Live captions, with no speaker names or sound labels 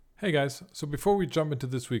Hey guys, so before we jump into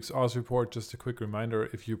this week's Oz report, just a quick reminder,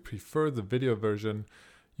 if you prefer the video version,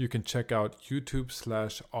 you can check out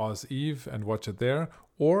YouTube/OzEve and watch it there.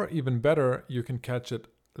 Or even better, you can catch it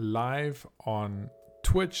live on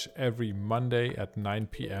Twitch every Monday at 9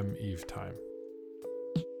 p.m. Eve time.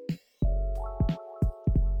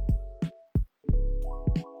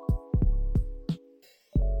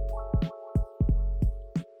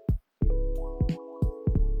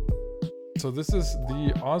 So this is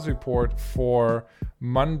the Oz report for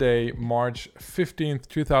Monday, March 15th,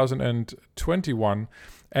 2021.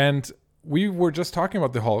 And we were just talking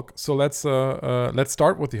about the Hulk. So let's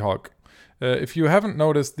start with the Hulk. If you haven't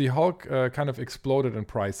noticed, the Hulk kind of exploded in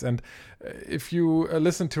price. And if you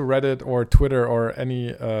listen to Reddit or Twitter or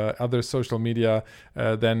any other social media,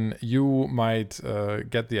 then you might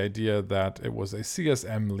get the idea that it was a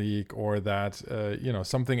CSM leak or that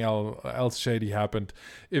something else shady happened.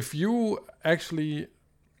 If you actually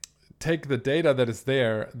take the data that is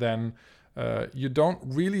there, then you don't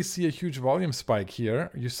really see a huge volume spike here.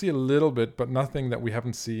 You see a little bit, but nothing that we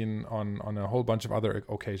haven't seen on a whole bunch of other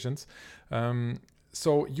occasions.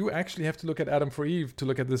 So you actually have to look at Adam for Eve to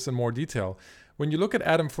look at this in more detail. When you look at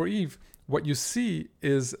Adam for Eve, what you see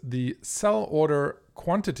is the sell order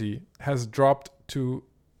quantity has dropped to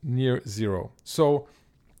near zero. So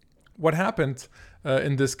what happened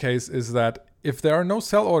in this case is that if there are no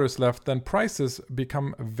sell orders left, then prices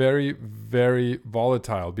become very, very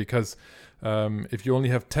volatile because if you only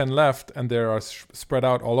have 10 left and they are spread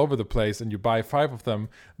out all over the place and you buy 5 of them,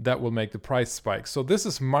 that will make the price spike. So this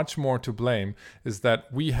is much more to blame, is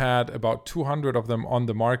that we had about 200 of them on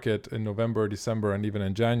the market in November, December, and even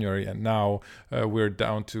in January. And now we're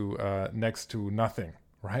down to next to nothing,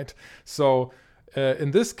 right? So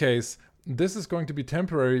in this case, this is going to be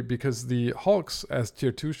temporary because the Hulks as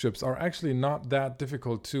tier 2 ships are actually not that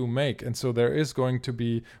difficult to make. And so there is going to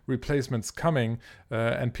be replacements coming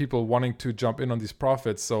and people wanting to jump in on these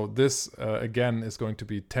profits. So this, again, is going to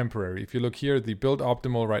be temporary. If you look here, the build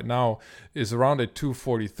optimal right now is around a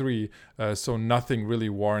 243. So nothing really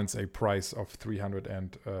warrants a price of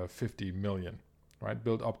 350 million, right?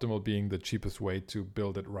 Build optimal being the cheapest way to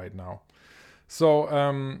build it right now. So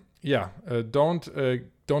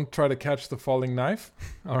don't try to catch the falling knife,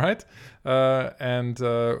 all right? And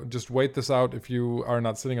just wait this out if you are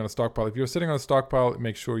not sitting on a stockpile. If you're sitting on a stockpile,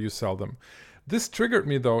 make sure you sell them. This triggered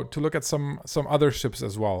me, though, to look at some other ships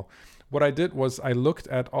as well. What I did was I looked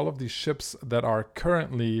at all of these ships that are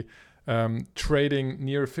currently trading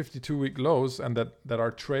near 52-week lows and that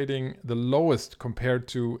are trading the lowest compared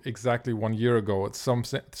to exactly 1 year ago. It's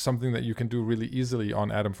something that you can do really easily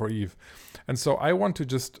on Adam for Eve. And so I want to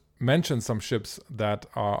just mention some ships that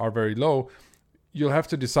are very low. You'll have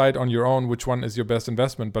to decide on your own which one is your best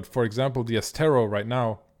investment. But for example, the Astero right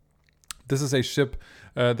now, this is a ship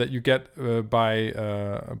that you get by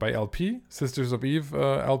LP, Sisters of Eve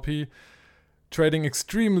LP, trading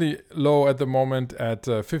extremely low at the moment at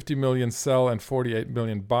 50 million sell and 48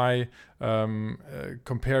 million buy.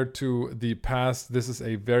 Compared to the past, this is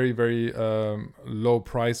a very, very low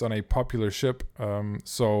price on a popular ship.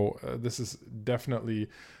 So this is definitely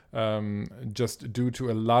just due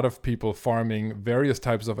to a lot of people farming various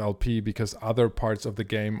types of LP because other parts of the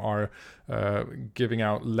game are giving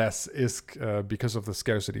out less ISK because of the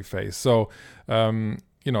scarcity phase. So,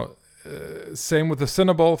 same with the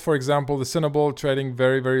Cinnabol, for example. The Cinnabol trading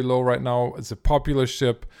very, very low right now. It's a popular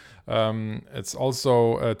ship. It's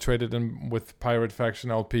also traded in with Pirate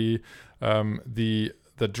Faction LP. The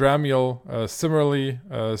Dramiel, similarly,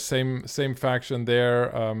 same faction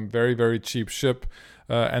there. Very, very cheap ship.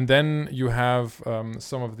 And then you have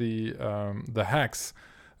some of the hacks,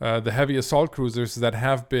 the heavy assault cruisers that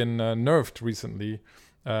have been nerfed recently.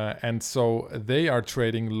 And so they are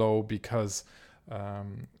trading low because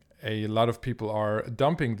a lot of people are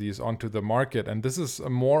dumping these onto the market, and this is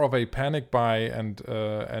more of a panic buy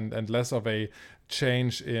and less of a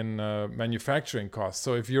change in manufacturing costs.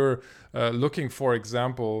 So if you're looking, for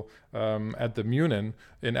example, at the Munin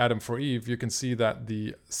in Adam for Eve, you can see that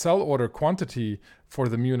the sell order quantity for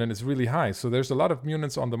the Munin is really high. So there's a lot of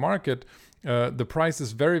Munins on the market. The price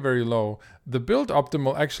is very, very low. The build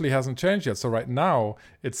optimal actually hasn't changed yet. So right now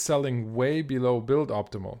it's selling way below build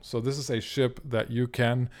optimal. So this is a ship that you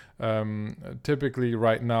can typically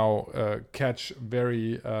right now catch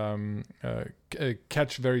very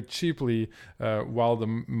cheaply while the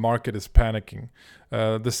market is panicking.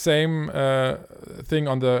 The same thing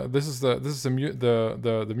on this is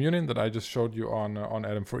the Munin that I just showed you on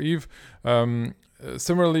Adam for Eve.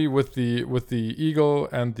 Similarly with the Eagle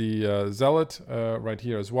and the Zealot right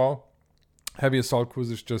here as well. Heavy assault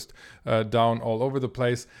cruisers just down all over the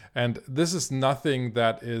place. And this is nothing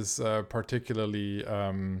that is particularly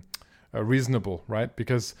reasonable, right?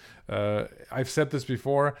 Because I've said this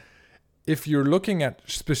before. If you're looking at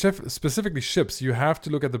specifically ships, you have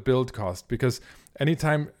to look at the build cost, because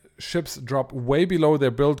anytime ships drop way below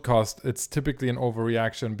their build cost, it's typically an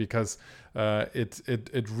overreaction, because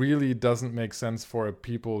it really doesn't make sense for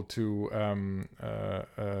people to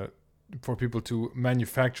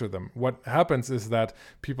manufacture them. What happens is that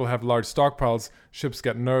people have large stockpiles, ships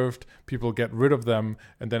get nerfed, people get rid of them,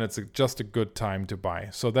 and then it's just a good time to buy.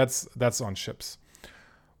 So that's on ships.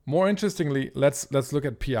 More interestingly, let's look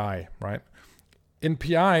at PI, right? In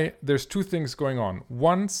PI, there's two things going on.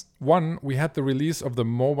 One, we had the release of the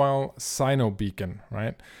mobile Sino beacon,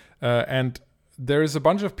 right? And there is a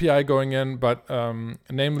bunch of PI going in, but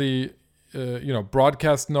namely,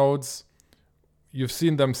 broadcast nodes. You've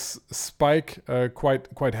seen them spike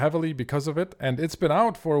quite heavily because of it, and it's been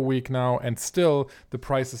out for a week now, and still the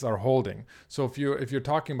prices are holding. So if you're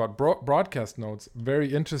talking about broadcast nodes,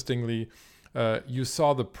 very interestingly, you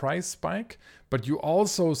saw the price spike, but you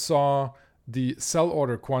also saw the sell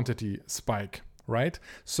order quantity spike, right?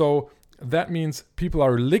 So that means people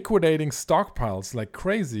are liquidating stockpiles like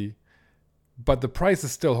crazy, but the price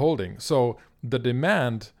is still holding. So the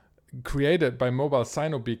demand created by mobile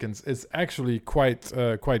Sino beacons is actually quite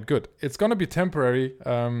good. It's going to be temporary.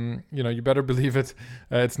 You better believe it.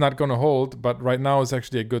 It's not going to hold, but right now is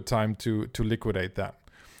actually a good time to liquidate that.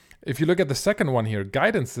 If you look at the second one here,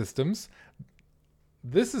 guidance systems,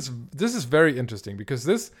 this is very interesting, because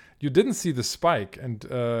this, you didn't see the spike, and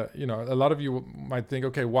a lot of you might think,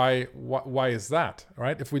 okay, why is that,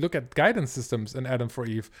 right? If we look at guidance systems in Atom for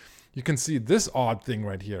Eve, you can see this odd thing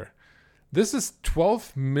right here. This is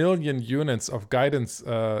 12 million units of guidance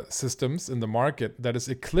systems in the market that is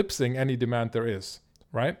eclipsing any demand there is,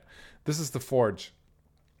 right? This is the Forge.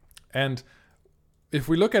 And if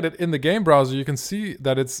we look at it in the game browser, you can see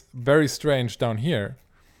that it's very strange down here.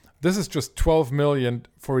 This is just 12 million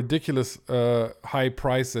for ridiculous high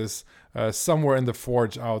prices somewhere in the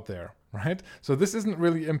Forge out there, right? So this isn't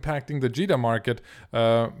really impacting the JITA market,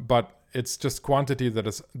 but it's just quantity that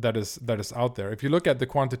is out there. If you look at the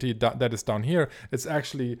quantity that is down here, it's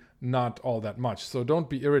actually not all that much. So don't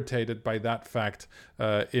be irritated by that fact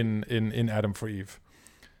in Atom for Eve.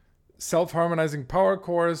 Self-harmonizing power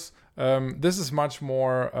cores. This is much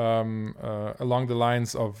more along the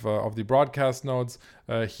lines of the broadcast nodes.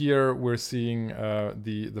 Here we're seeing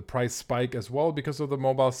the price spike as well because of the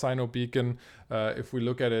mobile Sino beacon. If we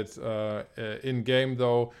look at it in game,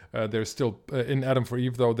 though, there's still in Atom for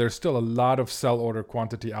Eve, though, there's still a lot of sell order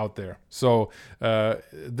quantity out there. So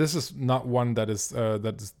this is not one that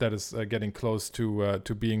is getting close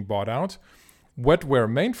to being bought out. Wetware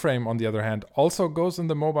mainframe, on the other hand, also goes in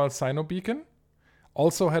the mobile Sino beacon.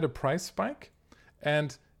 Also had a price spike,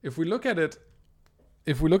 and if we look at it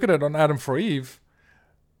on Atom for Eve,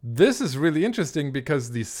 this is really interesting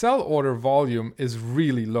because the sell order volume is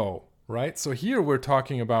really low, right? So here we're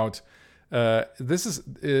talking about this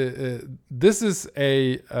is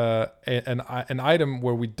an item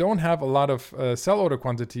where we don't have a lot of sell order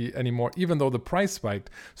quantity anymore, even though the price spiked.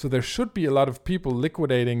 So there should be a lot of people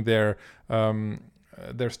liquidating their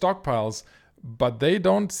stockpiles, but they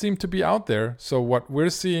don't seem to be out there. So what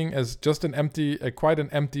we're seeing is just quite an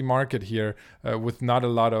empty market here, with not a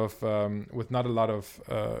lot of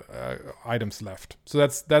items left. So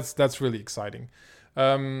that's really exciting.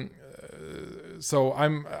 So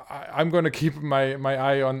I'm going to keep my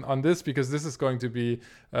eye on this, because this is going to be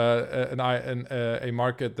a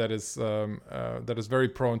market that is very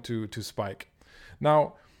prone to spike.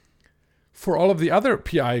 Now, for all of the other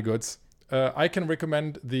PI goods, I can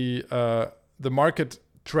recommend the market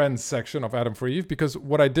trends section of Atom for Eve, because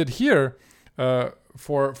what I did here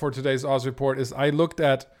for today's Oz report is I looked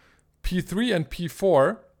at P3 and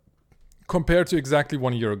P4 compared to exactly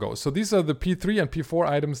 1 year ago. So these are the P3 and P4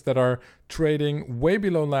 items that are trading way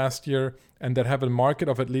below last year and that have a market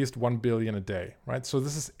of at least 1 billion a day, right? So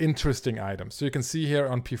this is interesting items. So you can see here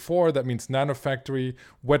on P4, that means Nanofactory,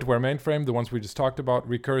 Wetware mainframe, the ones we just talked about,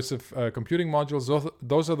 recursive computing modules.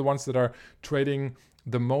 Those are the ones that are trading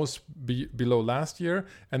the most below last year.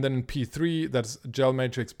 And then in P3, that's Gel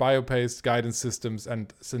Matrix, Biopaste, Guidance Systems,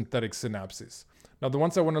 and Synthetic Synapses. Now, the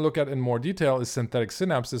ones I want to look at in more detail is Synthetic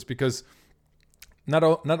Synapses, because not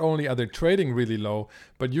only are they trading really low,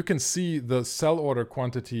 but you can see the sell order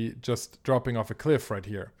quantity just dropping off a cliff right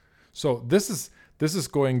here. So this this is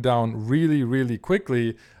going down really, really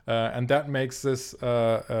quickly, and that makes this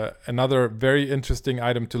another very interesting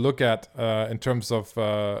item to look at in terms of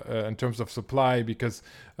supply, because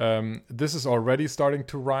this is already starting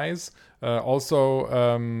to rise. Also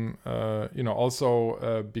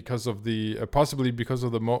because of the possibly because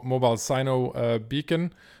of the mobile Sino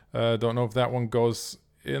beacon. Don't know if that one goes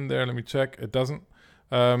in there. Let me check. It doesn't.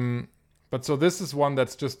 But so this is one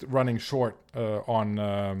that's just running short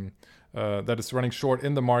that is running short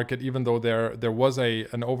in the market, even though there was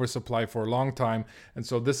an oversupply for a long time. And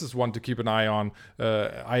so this is one to keep an eye on.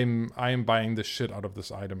 I'm buying the shit out of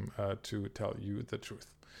this item, to tell you the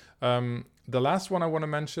truth. The last one I want to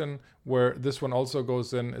mention, where this one also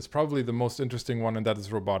goes in, is probably the most interesting one, and that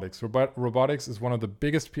is robotics. Robotics is one of the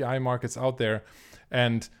biggest PI markets out there,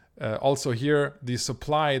 and also here, the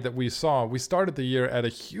supply that we saw, we started the year at a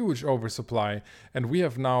huge oversupply, and we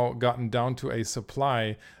have now gotten down to a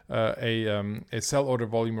supply, a sell order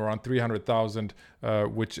volume around 300,000,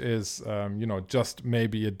 which is just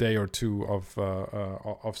maybe a day or two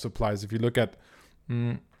of supplies. If you look at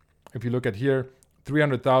here,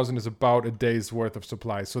 300,000 is about a day's worth of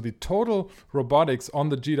supply. So the total robotics on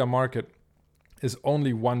the JITA market is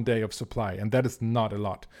only 1 day of supply, and that is not a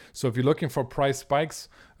lot. So if you're looking for price spikes,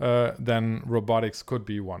 then robotics could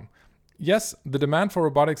be one. Yes, the demand for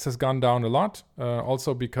robotics has gone down a lot,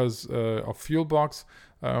 also because of fuel blocks,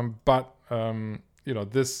 but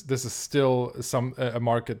this is still a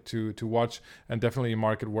market to watch, and definitely a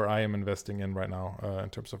market where I am investing in right now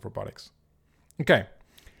in terms of robotics. Okay,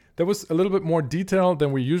 that was a little bit more detail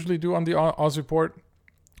than we usually do on the Oz Report.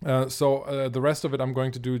 So the rest of it I'm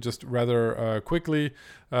going to do just rather quickly.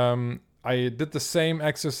 I did the same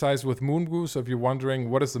exercise with Moongoo. So if you're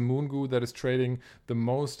wondering what is the Moongoo that is trading the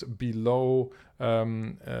most below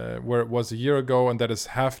where it was a year ago, and that is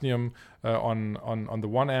hafnium on the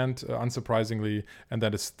one end, unsurprisingly, and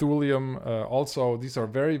that is thulium. Also, these are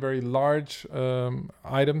very, very large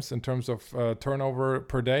items in terms of turnover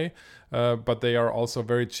per day, but they are also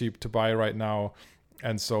very cheap to buy right now.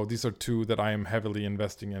 And so these are two that I am heavily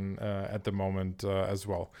investing in at the moment as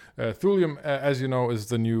well. Thulium, as you know, is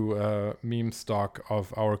the new meme stock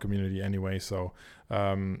of our community anyway. So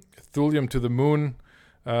Thulium to the moon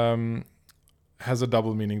has a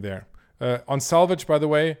double meaning there. On salvage, by the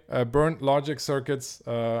way, burnt logic circuits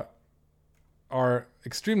are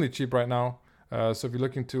extremely cheap right now. So if you're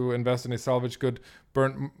looking to invest in a salvage good,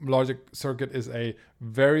 burnt logic circuit is a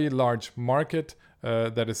very large market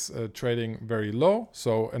that is trading very low.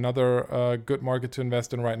 So another good market to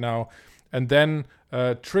invest in right now. And then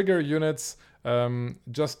trigger units,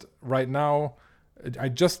 just right now, I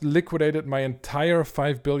just liquidated my entire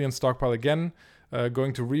 5 billion stockpile again.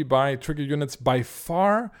 Going to rebuy trigger units, by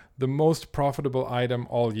far the most profitable item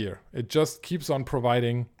all year. It just keeps on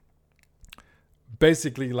providing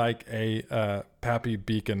basically like a Pappy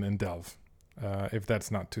beacon in Delve, if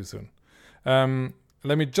that's not too soon.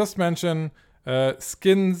 Let me just mention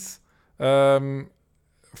skins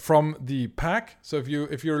from the pack. So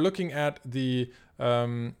if you're looking at the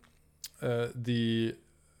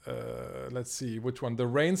let's see which one, the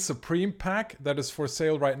Reign Supreme pack that is for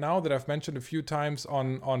sale right now, that I've mentioned a few times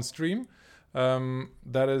on stream.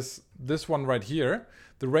 That is this one right here.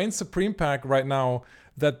 The Reign Supreme pack right now,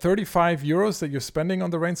 that 35 euros that you're spending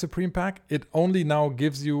on the Reign Supreme pack, it only now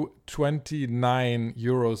gives you 29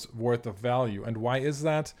 euros worth of value. And why is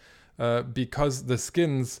that? Because the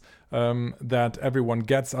skins that everyone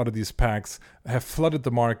gets out of these packs have flooded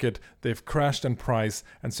the market, they've crashed in price,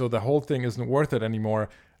 and so the whole thing isn't worth it anymore.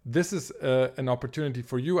 This is an opportunity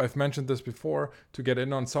for you. I've mentioned this before, to get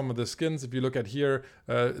in on some of the skins. If you look at here,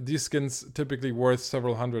 these skins typically worth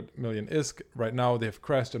several hundred million ISK. Right now they've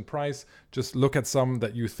crashed in price. Just look at some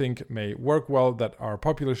that you think may work well, that are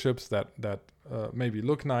popular ships, that maybe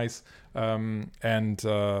look nice, and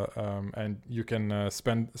you can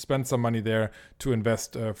spend some money there to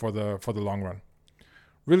invest for the long run.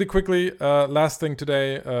 Really quickly, last thing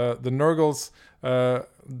today, the Nurgles.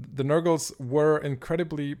 The Nurgles were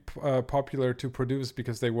incredibly popular to produce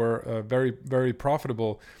because they were very, very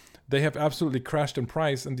profitable. They have absolutely crashed in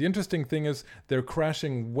price, and the interesting thing is they're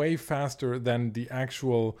crashing way faster than the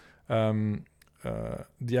actual raw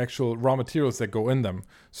materials that go in them.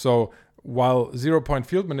 So while 0 Point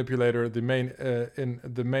Field Manipulator, the main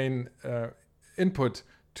input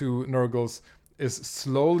to Nurgles, is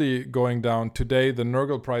slowly going down. Today, the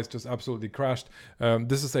Nurgle price just absolutely crashed.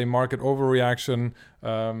 This is a market overreaction,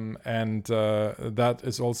 and that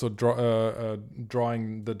is also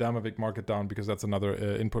drawing the Damavik market down, because that's another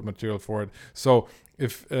input material for it. So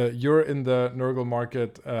if you're in the Nurgle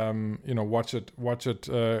market, watch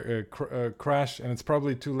it crash, and it's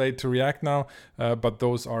probably too late to react now. But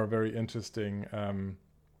those are very interesting.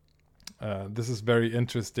 This is very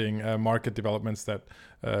interesting market developments that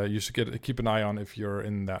you should keep an eye on if you're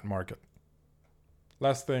in that market.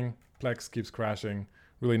 Last thing, Plex keeps crashing.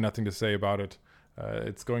 Really nothing to say about it.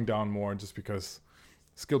 It's going down more just because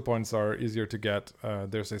skill points are easier to get.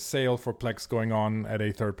 There's a sale for Plex going on at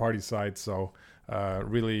a third-party site, so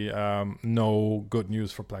really no good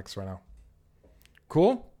news for Plex right now.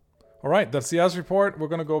 Cool. All right, that's the AS report. We're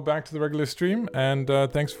going to go back to the regular stream, and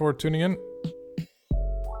thanks for tuning in.